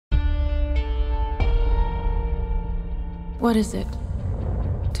What is it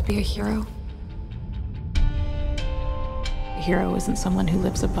to be a hero? A hero isn't someone who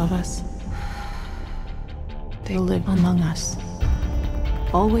lives above us. They live among us.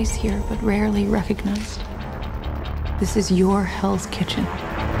 Always here, but rarely recognized. This is your Hell's Kitchen.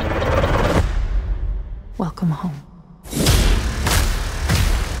 Welcome home.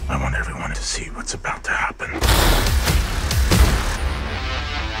 I want everyone to see what's about to happen.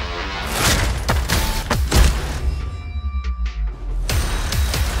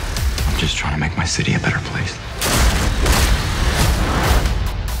 I'm just trying to make my city a better place.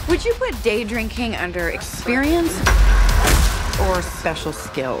 Would you put day drinking under experience or special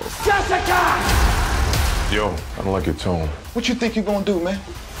skills? Jessica! Yo, I don't like your tone. What you think you're gonna do, man?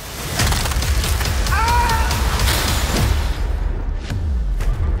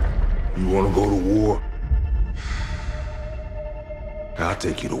 You want to go to war? I'll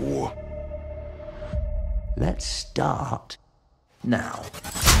take you to war. Let's start now.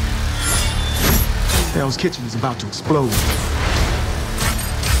 Hell's Kitchen is about to explode.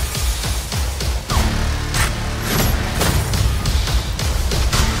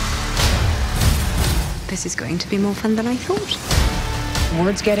 This is going to be more fun than I thought.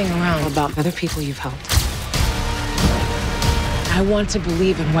 Word's getting around about other people you've helped. I want to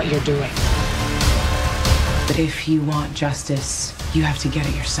believe in what you're doing. But if you want justice, you have to get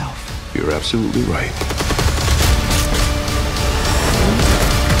it yourself. You're absolutely right.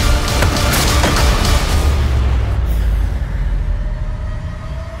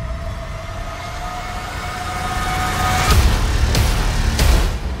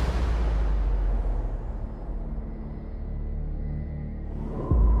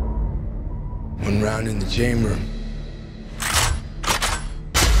 One round in the chamber.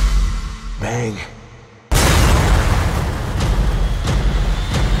 Bang.